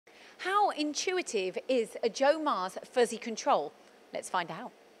How intuitive is a Joemars fuzzy control? Let's find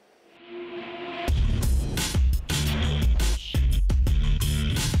out.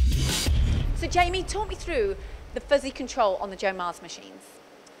 So Jamie, talk me through the fuzzy control on the Joemars machines.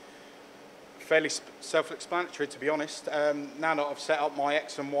 Fairly self-explanatory, to be honest. Now that I've set up my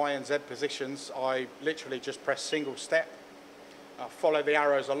X and Y and Z positions, I literally just press single step, follow the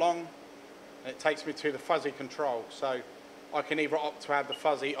arrows along, and it takes me to the fuzzy control. So I can either opt to have the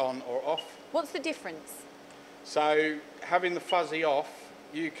fuzzy on or off. What's the difference? So having the fuzzy off,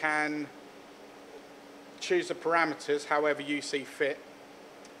 you can choose the parameters however you see fit.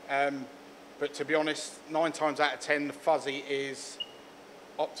 But to be honest, 9 times out of 10, the fuzzy is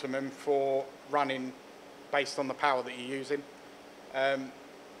optimum for running based on the power that you're using. So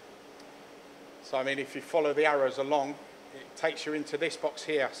I mean, if you follow the arrows along, it takes you into this box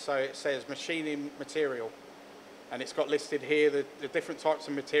here. So it says machining material, and it's got listed here the different types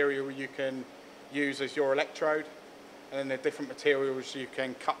of material you can use as your electrode, and then the different materials you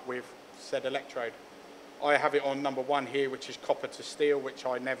can cut with said electrode. I have it on number 1 here, which is copper to steel, which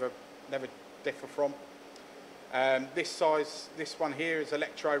I never differ from. This one here is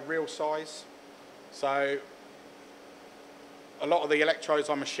electrode real size. So a lot of the electrodes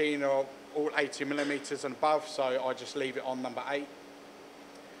I machine are all 80 millimeters and above, so I just leave it on number 8.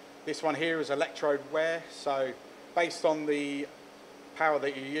 This one here is electrode wear, so based on the power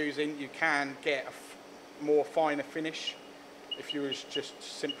that you're using, you can get a more finer finish if you was just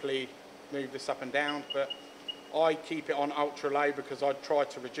simply move this up and down, but I keep it on ultra low because I try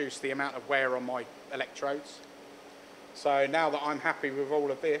to reduce the amount of wear on my electrodes. So now that I'm happy with all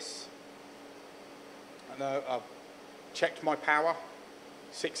of this, and I've checked my power,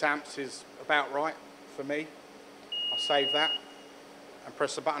 6 amps is about right for me. I'll save that and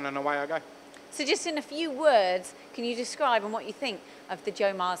press the button and away I go. So just in a few words, can you describe on what you think of the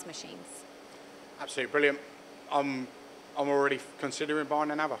Joemars machines? Absolutely brilliant. I'm already considering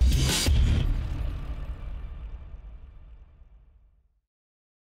buying another.